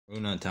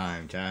Uno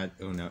time, chat.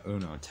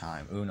 Uno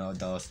time. Uno,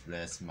 dos,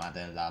 tres,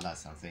 mother, lala,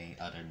 something,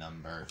 other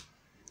number.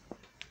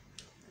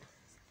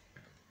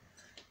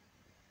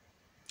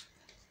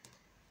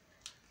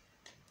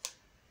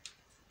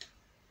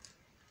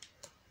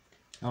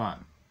 Come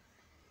on.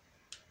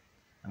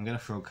 I'm gonna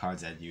throw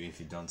cards at you if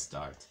you don't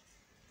start.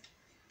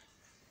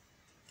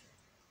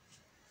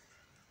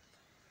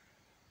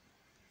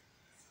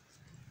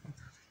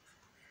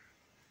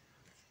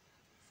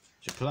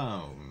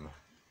 Chaplome.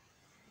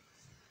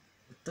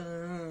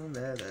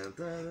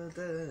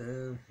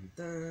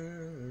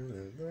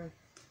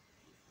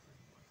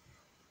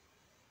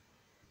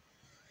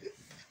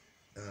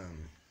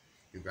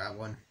 You grab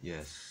one?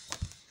 Yes.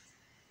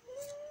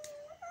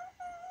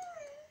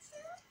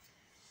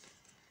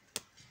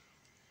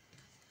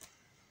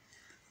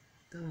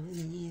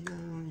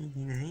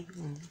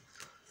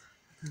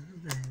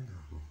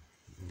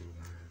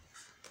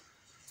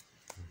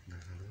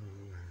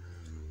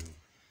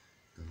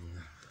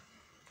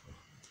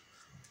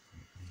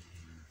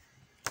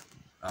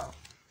 Oh.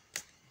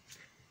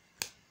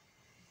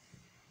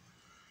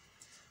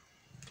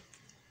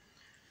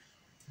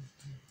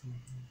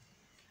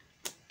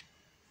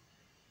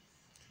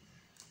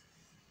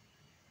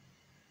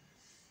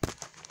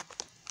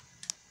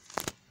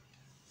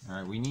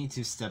 Alright, we need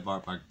to step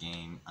up our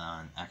game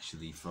on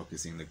actually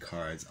focusing the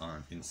cards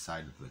on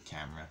inside of the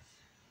camera.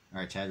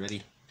 Alright, Chad,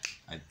 ready?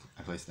 I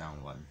placed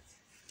down one.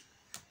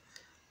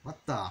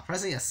 What the?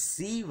 Pressing a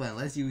C button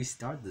lets you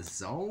restart the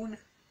zone?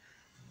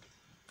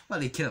 Well,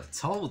 he could have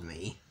told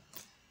me.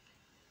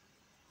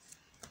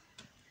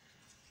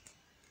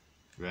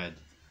 Red.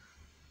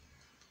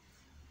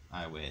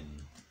 I win.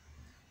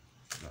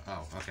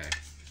 Oh, okay.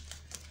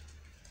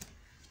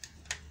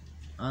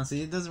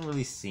 Honestly, it doesn't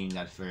really seem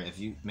that fair. If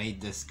you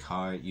made this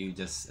card, you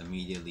just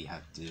immediately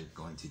have to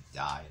going to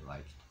die.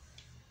 Like,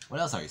 what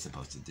else are you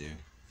supposed to do?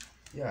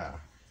 Yeah,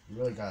 you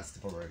really gotta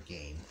step over a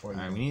game.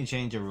 Alright, we need to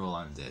change a rule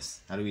on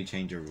this. How do we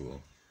change a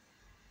rule?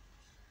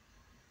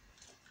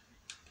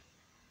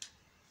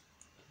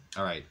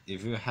 Alright,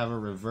 if you have a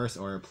reverse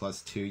or a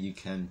 +2, you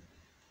can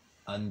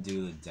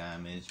undo the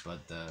damage,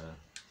 but the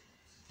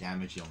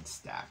damage don't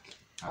stack.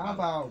 How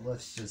about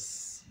let's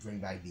just bring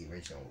back the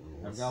original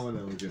rules? I forgot what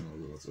the original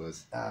rules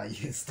was. You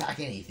can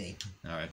stack anything. Alright.